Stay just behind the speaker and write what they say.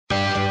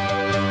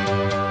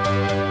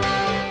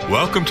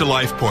Welcome to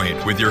Life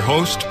Point with your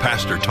host,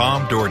 Pastor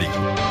Tom Dougherty.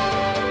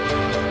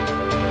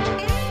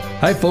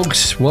 Hi,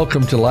 folks.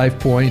 Welcome to Life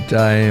Point.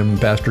 I am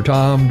Pastor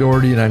Tom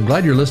Dougherty, and I'm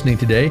glad you're listening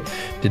today.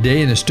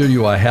 Today in the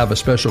studio, I have a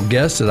special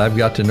guest that I've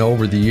got to know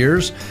over the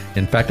years.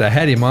 In fact, I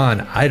had him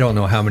on, I don't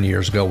know how many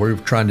years ago. We were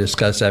trying to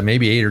discuss that,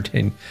 maybe 8 or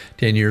 10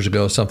 years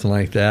ago, something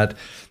like that.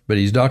 But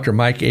he's Dr.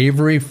 Mike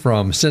Avery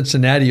from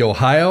Cincinnati,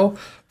 Ohio,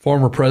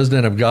 former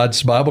president of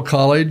God's Bible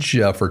College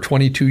for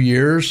 22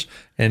 years,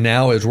 and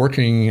now is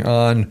working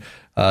on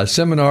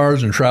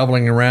seminars and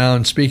traveling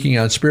around speaking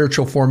on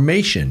spiritual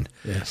formation.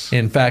 Yes.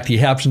 In fact, he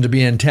happens to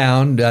be in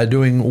town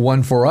doing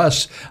one for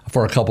us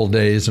for a couple of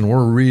days, and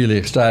we're really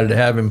excited to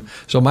have him.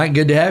 So, Mike,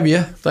 good to have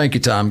you. Thank you,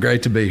 Tom.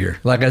 Great to be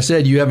here. Like I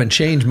said, you haven't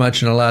changed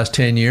much in the last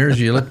 10 years.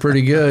 You look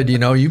pretty good. You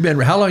know,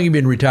 how long have you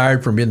been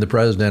retired from being the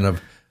president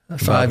of?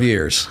 5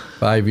 years.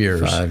 5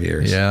 years. 5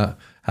 years. Yeah.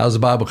 How's the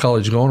Bible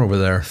College going over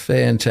there?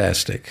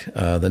 Fantastic.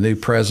 The new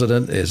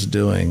president is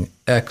doing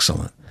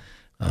excellent.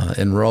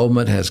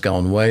 Enrollment has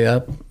gone way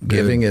up. Good.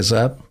 Giving is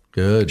up.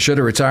 Good. Should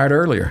have retired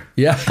earlier.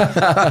 Yeah.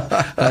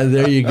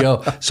 There you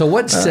go. So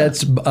what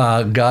sets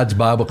God's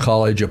Bible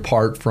College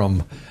apart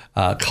from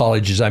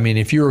colleges? I mean,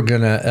 if you were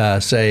going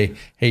to say,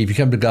 hey, if you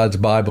come to God's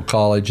Bible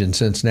College in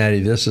Cincinnati,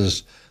 this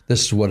is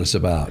what it's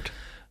about.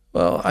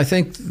 Well, I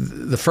think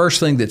the first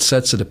thing that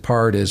sets it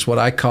apart is what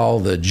I call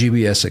the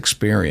GBS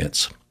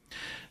experience.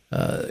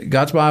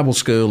 God's Bible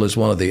School is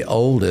one of the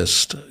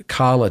oldest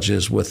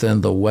colleges within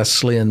the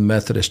Wesleyan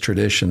Methodist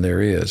tradition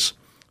there is.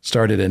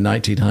 Started in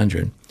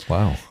 1900.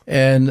 Wow.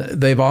 And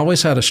they've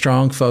always had a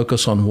strong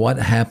focus on what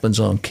happens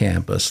on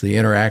campus, the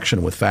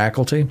interaction with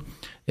faculty,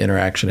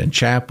 interaction in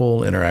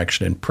chapel,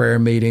 interaction in prayer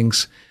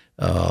meetings,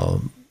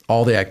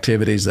 all the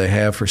activities they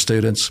have for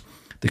students.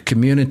 The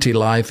community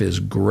life is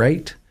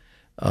great.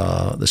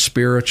 The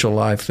spiritual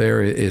life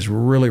there is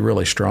really,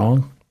 really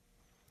strong.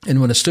 And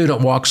when a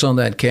student walks on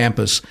that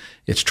campus,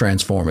 it's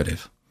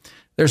transformative.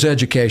 There's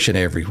education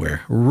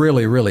everywhere,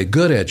 really, really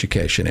good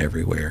education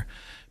everywhere.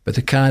 But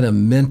the kind of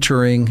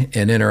mentoring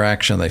and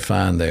interaction they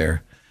find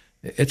there,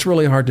 it's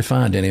really hard to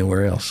find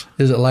anywhere else.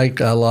 Is it like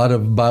a lot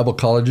of Bible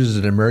colleges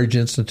at a marriage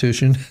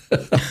institution?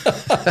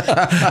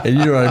 And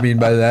you know what I mean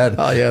by that?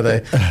 Oh,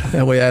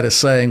 yeah. We had a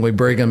saying, we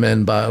drag them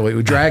in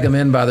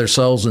by their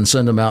souls and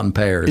send them out in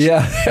pairs.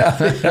 Yeah.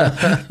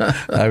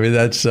 I mean,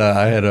 that's,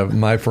 I had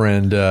my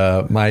friend,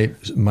 my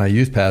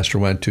youth pastor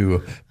went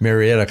to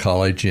Marietta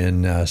College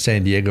in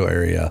San Diego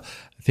area.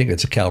 I think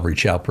it's a Calvary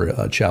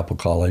Chapel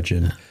College.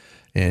 And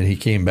he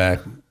came back.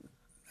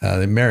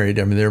 They married.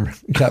 I mean, they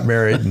got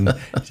married, and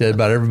he said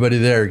about everybody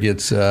there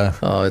gets.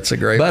 It's a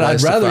great but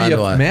place to find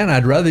one. Man,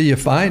 I'd rather you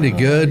find a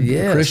good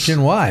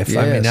Christian wife. Yes,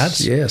 I mean,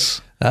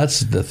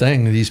 that's the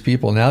thing. These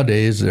people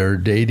nowadays, they're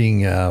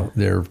dating.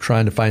 They're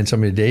trying to find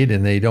somebody to date,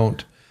 and they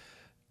don't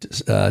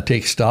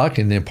take stock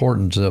in the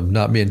importance of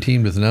not being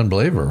teamed with an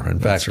unbeliever. In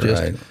fact,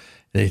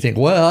 they think,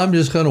 well, I'm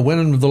just going to win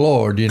them to the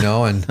Lord, you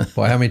know. And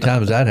boy, how many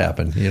times has that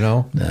happened? You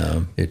know,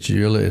 no, it's a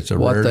rare day.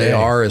 What they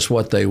are is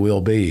what they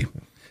will be.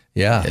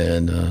 Yeah,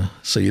 and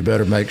so you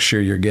better make sure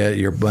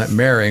you're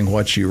marrying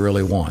what you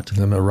really want.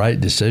 And the right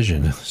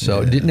decision.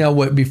 So now,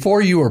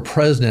 before you were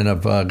president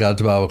of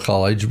God's Bible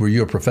College, were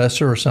you a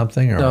professor or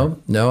something? Or?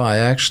 No. I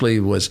actually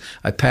was.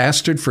 I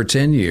pastored for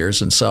 10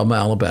 years in Selma,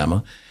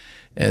 Alabama,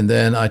 and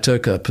then I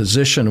took a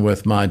position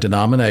with my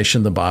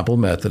denomination, the Bible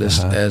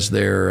Methodist, as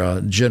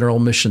their general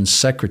missions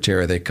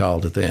secretary. They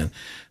called it then.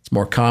 It's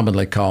more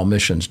commonly called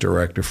missions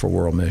director for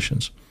world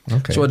missions.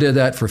 Okay. So I did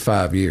that for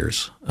 5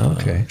 years.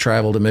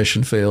 Traveled to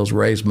mission fields,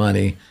 raised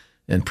money,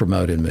 and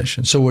promoted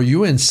missions. So were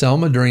you in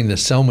Selma during the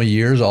Selma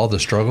years, all the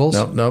struggles?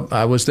 Nope.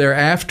 I was there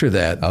after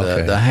that.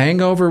 Okay. The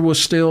hangover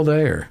was still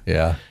there.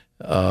 Yeah.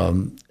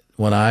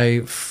 When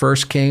I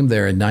first came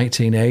there in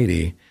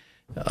 1980,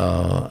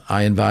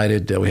 I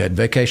invited, we had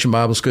Vacation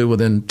Bible School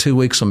within 2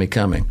 weeks of me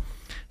coming.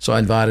 So I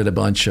invited a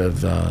bunch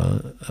of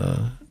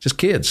just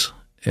kids,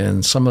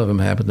 and some of them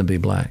happened to be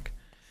black.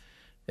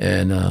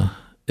 And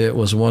it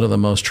was one of the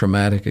most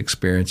traumatic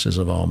experiences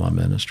of all my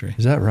ministry.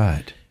 Is that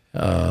right?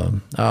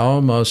 I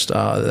almost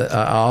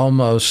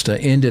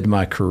ended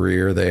my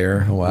career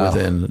there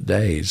within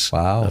days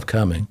of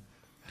coming,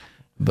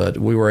 but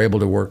we were able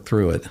to work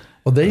through it.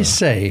 Well, they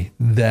say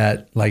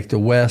that like the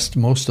West,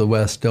 most of the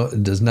West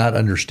does not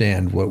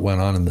understand what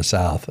went on in the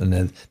South, and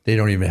that they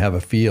don't even have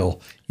a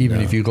feel. Even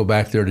if you go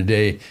back there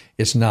today,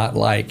 it's not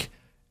like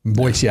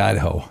Boise,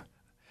 Idaho.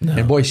 No.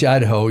 In Boise,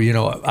 Idaho, you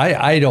know,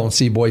 I don't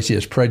see Boise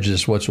as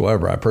prejudiced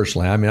whatsoever. I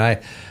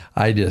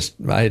I just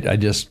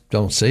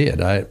don't see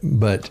it.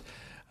 But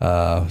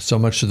so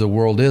much of the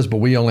world is.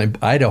 But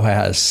Idaho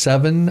has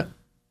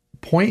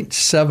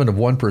 7.7 of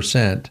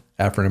 1%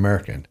 African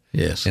American.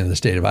 Yes. In the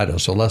state of Idaho,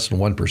 so less than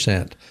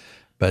 1%.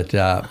 But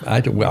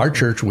our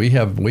church, we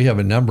have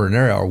a number, and they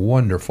are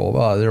wonderful.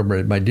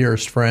 They're my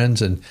dearest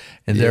friends, and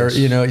they're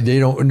they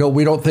don't know,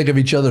 we don't think of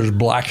each other as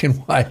black and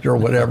white or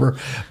whatever.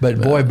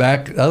 But boy,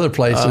 back other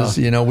places,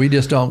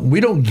 we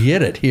don't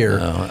get it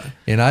here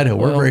in Idaho.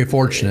 We're very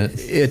fortunate.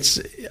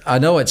 I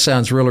know it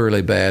sounds really,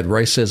 really bad.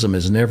 Racism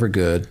is never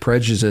good.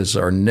 Prejudices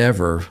are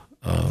never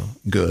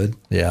good.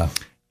 Yeah.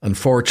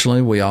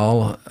 Unfortunately, we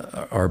all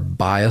are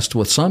biased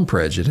with some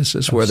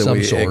prejudices, whether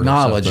we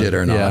acknowledge it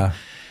or not. Yeah.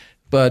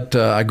 But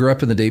I grew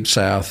up in the Deep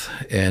South,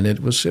 and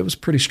it was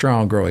pretty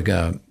strong growing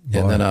up. Boy.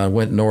 And then I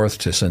went north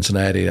to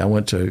Cincinnati. I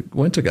went to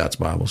God's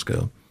Bible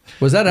School.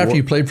 Was that after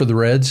you played for the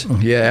Reds?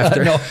 Yeah,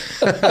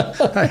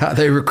 after.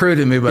 They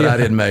recruited me, but I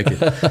didn't make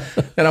it.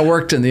 And I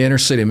worked in the inner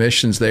city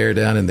missions there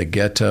down in the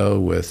ghetto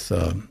with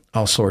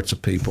all sorts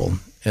of people.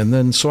 And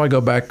then so I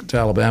go back to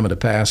Alabama to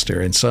pastor,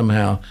 and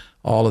somehow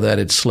all of that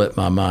had slipped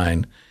my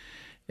mind.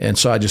 And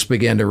so I just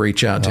began to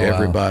reach out to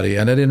everybody,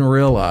 and I didn't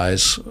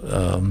realize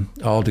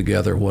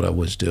altogether what I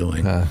was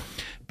doing.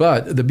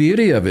 But the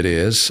beauty of it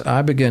is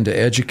I began to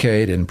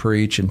educate and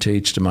preach and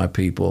teach to my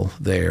people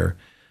there,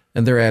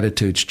 and their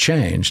attitudes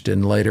changed.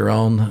 And later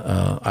on,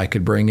 I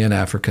could bring in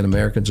African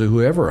Americans or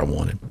whoever I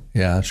wanted.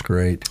 Yeah, that's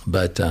great.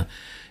 But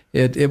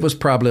it was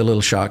probably a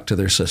little shock to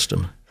their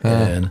system.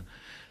 And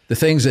the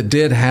things that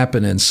did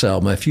happen in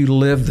Selma, if you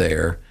live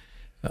there,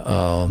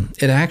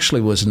 it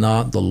actually was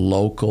not the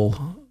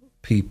local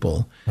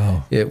people.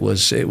 It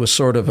was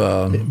sort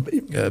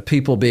of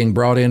people being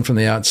brought in from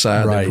the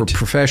outside that were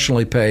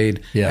professionally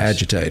paid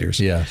agitators.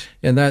 Yes.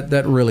 And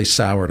that really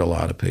soured a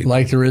lot of people.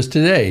 Like there is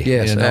today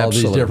in all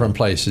these different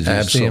places.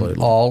 You see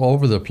them all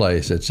over the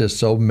place. It's just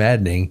so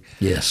maddening.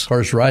 Yes. Of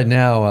course, right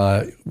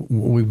now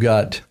we've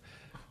got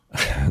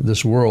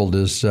this world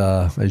is,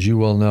 as you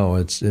well know,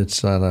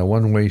 it's on a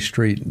one-way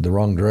street in the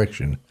wrong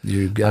direction.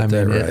 You got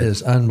that right. It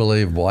is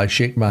unbelievable. I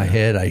shake my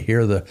head. I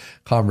hear the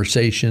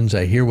conversations.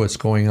 I hear what's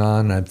going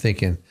on. And I'm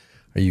thinking,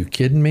 are you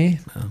kidding me?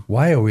 No.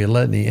 Why are we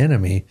letting the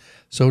enemy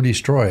so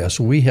destroy us?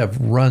 We have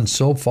run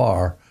so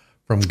far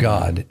from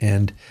God,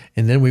 and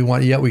then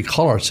yet we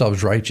call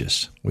ourselves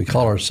righteous. We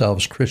call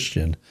ourselves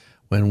Christian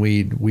when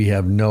we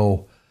have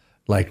no,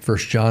 like 1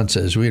 John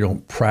says, we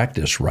don't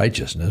practice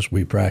righteousness.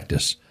 We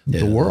practice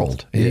the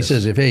world. And he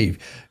says, if you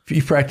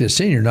practice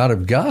sin, you're not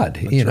of God.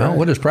 That's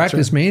what does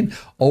practice mean?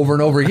 Over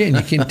and over again.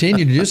 You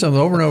continue to do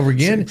something over and over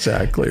again. That's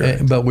exactly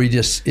right. But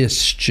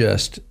it's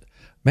just,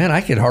 man,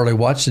 I could hardly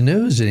watch the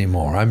news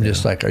anymore. I'm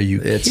just like, are you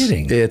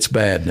kidding? It's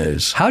bad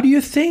news. How do you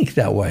think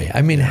that way?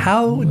 I mean,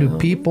 how do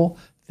people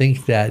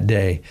think that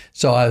day?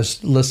 So I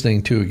was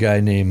listening to a guy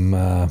named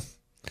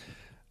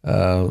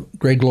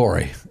Greg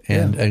Laurie.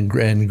 And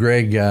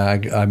Greg,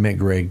 I met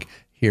Greg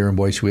here in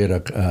Boise. We had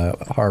a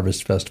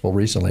harvest festival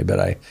recently, but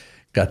I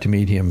got to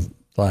meet him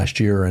last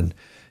year, and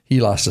he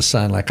lost a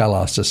son like I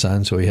lost a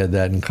son, so we had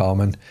that in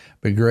common.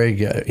 But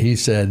Greg, he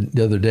said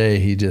the other day,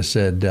 he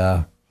said,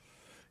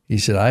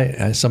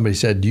 somebody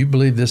said, do you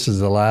believe this is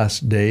the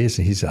last days?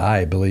 And he said,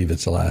 I believe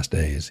it's the last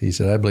days. He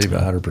said, I believe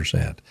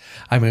 100%.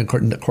 I mean,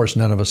 of course,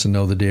 none of us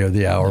know the day or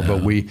the hour,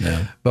 but you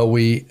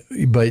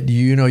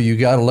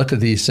got to look at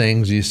these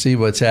things. You see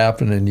what's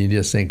happening, and you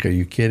just think, are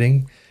you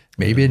kidding?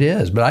 Maybe it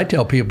is. But I've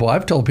told people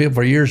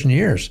for years and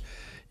years,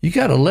 you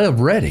got to live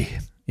ready,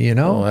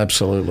 Oh,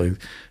 absolutely.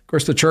 Of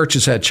course, the church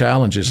has had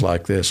challenges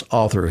like this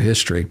all through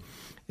history.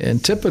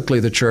 And typically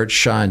the church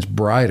shines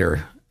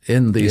brighter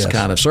in these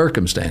kind of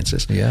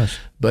circumstances. Yes.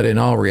 But in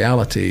all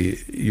reality,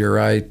 you're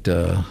right,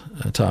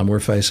 Tom, we're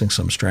facing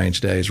some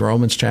strange days.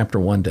 Romans chapter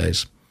 1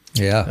 days.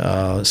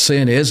 Yeah.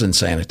 Sin is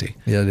insanity.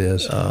 Yeah, it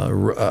is.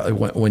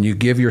 When you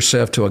give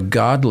yourself to a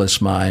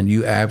godless mind,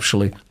 you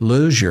actually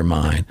lose your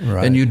mind,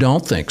 and you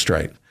don't think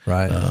straight.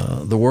 Right.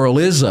 The world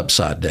is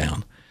upside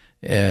down.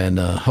 And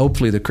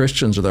hopefully the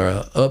Christians are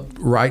the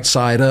right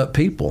side up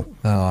people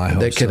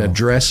that can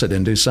address it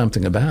and do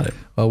something about it.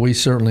 Well, we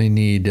certainly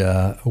need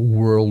a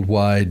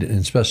worldwide and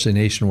especially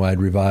nationwide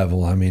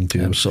revival. I mean,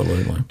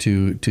 absolutely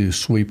to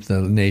sweep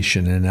the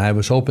nation. And I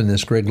was hoping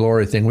this Greg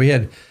Laurie thing. We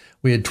had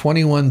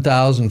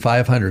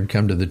 21,500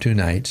 come to the 2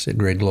 nights at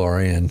Greg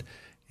Laurie,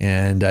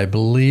 and I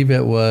believe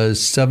it was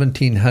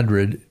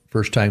 1,700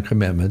 first-time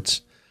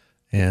commitments,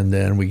 and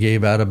then we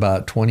gave out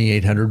about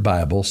 2,800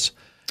 Bibles.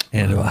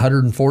 And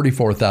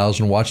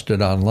 144,000 watched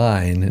it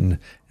online, and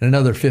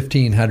another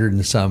 1,500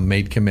 and some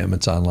made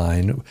commitments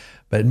online.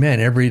 But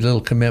man, every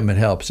little commitment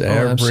helps.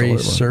 Every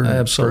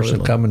certain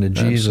person coming to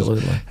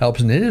Jesus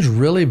helps. And it has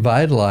really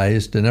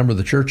vitalized a number of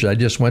the churches. I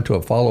just went to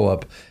a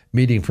follow-up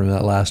meeting from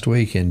that last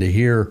week, and to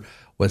hear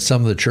what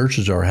some of the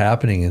churches are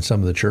happening in some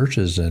of the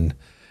churches, and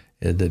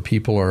that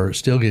people are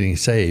still getting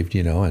saved,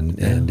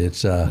 and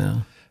it's,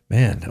 man,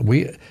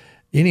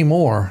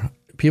 anymore,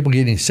 people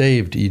getting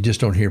saved, you just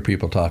don't hear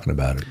people talking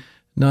about it.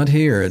 Not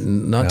here,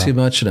 not too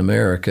much in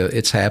America.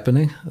 It's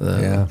happening.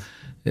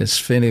 As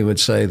Finney would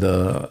say,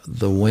 the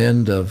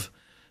wind of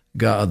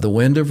God, the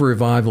wind of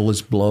revival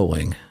is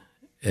blowing,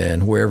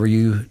 and wherever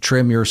you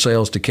trim your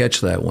sails to catch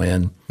that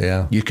wind,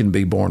 you can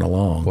be borne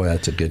along. Boy,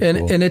 that's a good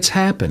quote. And it's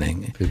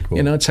happening.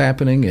 It's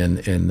happening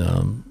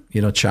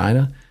in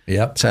China.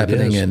 Yep, it's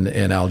happening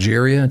in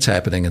Algeria. It's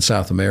happening in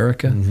South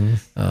America.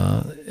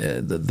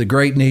 Mm-hmm. The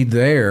great need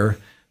there.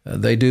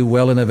 They do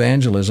well in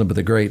evangelism, but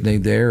the great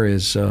need there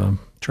is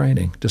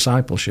training,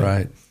 discipleship.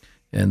 Right.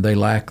 And they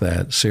lack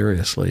that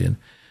seriously.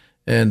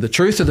 And the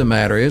truth of the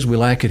matter is we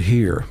lack it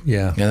here.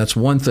 Yeah. And that's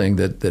one thing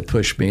that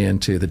pushed me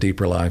into the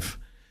Deeper Life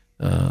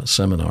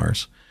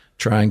seminars.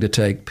 trying to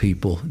take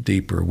people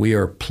deeper. We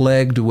are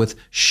plagued with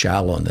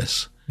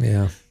shallowness.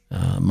 Yeah.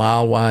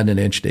 Mile wide and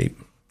inch deep.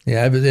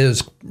 Yeah, it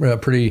is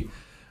pretty,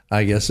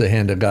 I guess, the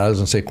hand of God. I was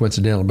going to say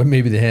coincidental, but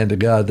maybe the hand of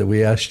God that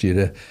we asked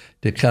you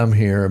to come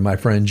here. My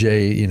friend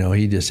Jay,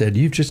 he just said,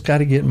 you've just got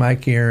to get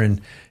Mike here.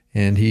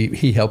 And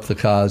he helped the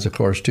cause, of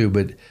course, too.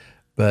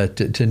 But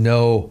to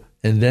know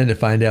and then to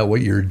find out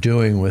what you're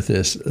doing with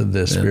this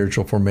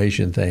spiritual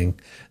formation thing,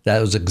 that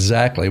was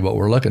exactly what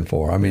we're looking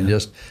for. I mean,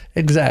 just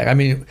exact. I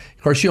mean,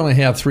 of course, you only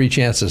have 3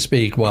 chances to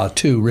speak. Well,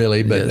 2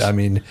 really, but yes. I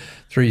mean,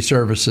 3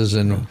 services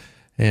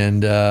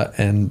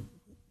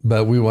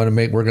but we're going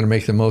to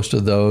make the most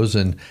of those.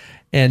 And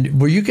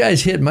were you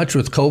guys hit much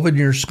with COVID in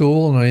your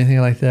school or anything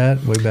like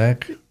that way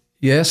back?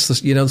 Yes,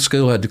 the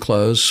school had to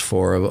close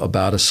for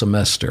about a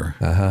semester.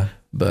 Uh-huh.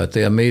 But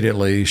they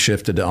immediately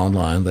shifted to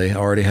online. They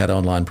already had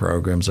online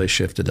programs. They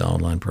shifted to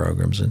online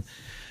programs, and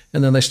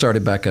then they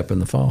started back up in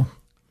the fall.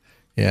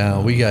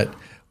 Yeah,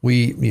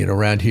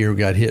 around here we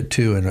got hit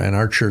too, and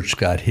our church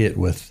got hit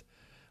with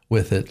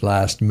it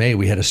last May.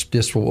 We had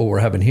just what we're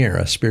having here,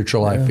 a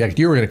spiritual life. In fact,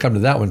 you were going to come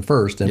to that one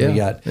first, and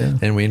we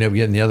ended up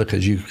getting the other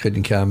because you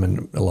couldn't come.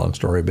 And a long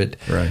story, but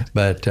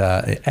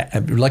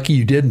lucky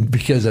you didn't,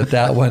 because at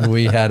that one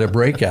we had a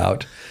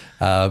breakout.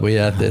 We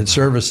had the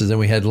services, and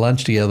we had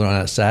lunch together on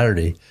that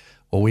Saturday.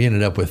 Well, we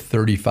ended up with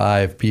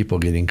 35 people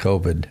getting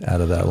COVID out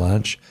of that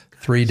lunch.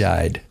 3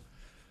 died.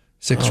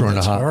 6 were in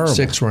the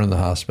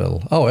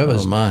hospital. Oh, it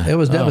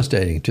was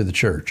devastating to the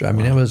church. I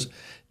mean, it was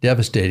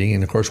devastating.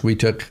 And of course, we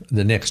took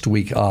the next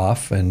week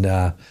off, and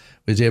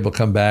was able to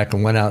come back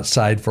and went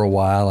outside for a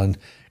while, and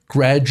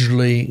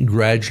gradually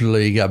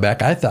got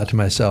back. I thought to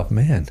myself,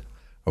 man,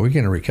 are we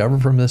going to recover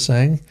from this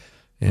thing?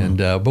 And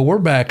but we're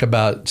back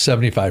about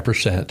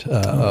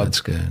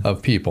 75%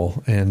 of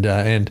people, and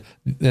then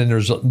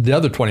there's the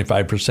other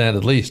 25%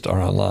 at least are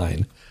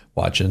online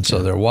watching,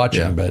 so they're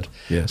watching. But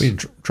we're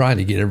trying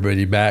to get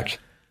everybody back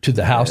to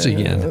the house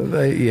again.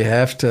 You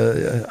have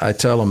to. I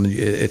tell them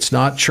it's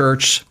not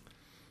church.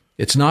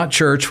 It's not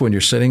church when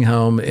you're sitting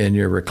home in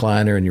your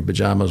recliner in your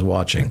pajamas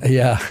watching.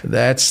 Yeah,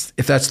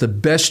 if that's the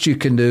best you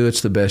can do,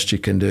 it's the best you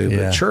can do.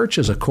 But church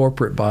is a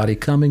corporate body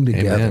coming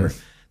together. Amen.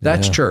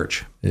 That's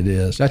church. It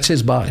is. That's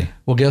his body.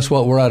 Well, guess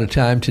what? We're out of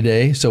time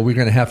today, so we're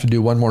going to have to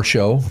do one more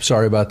show.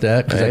 Sorry about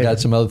that, because I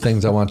got some other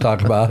things I want to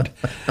talk about.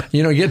 I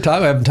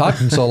haven't talked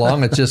in so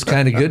long, it's just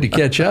kind of good to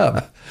catch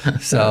up.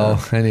 So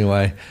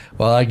anyway,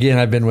 well, again,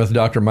 I've been with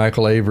Dr.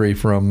 Michael Avery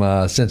from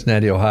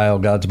Cincinnati, Ohio,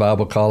 God's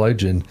Bible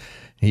College, and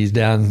he's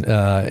down.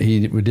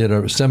 We did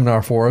a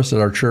seminar for us at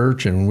our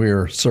church, and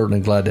we're certainly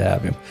glad to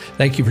have him.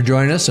 Thank you for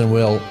joining us, and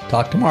we'll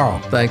talk tomorrow.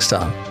 Thanks,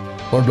 Tom.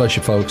 Lord bless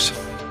you, folks.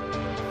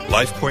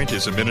 LifePoint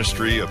is a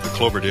ministry of the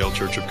Cloverdale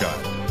Church of God.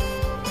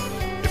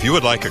 If you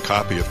would like a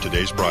copy of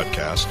today's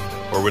broadcast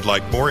or would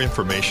like more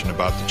information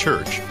about the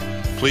church,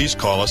 please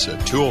call us at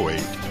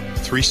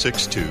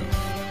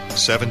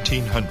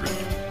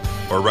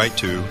 208-362-1700 or write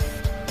to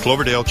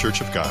Cloverdale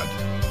Church of God,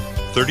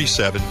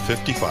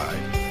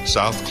 3755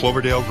 South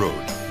Cloverdale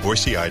Road,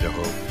 Boise,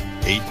 Idaho,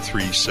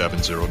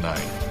 83709.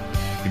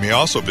 You may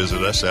also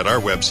visit us at our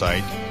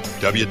website,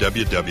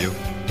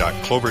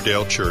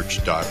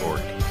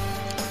 www.cloverdalechurch.org.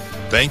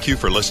 Thank you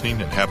for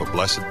listening, and have a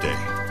blessed day.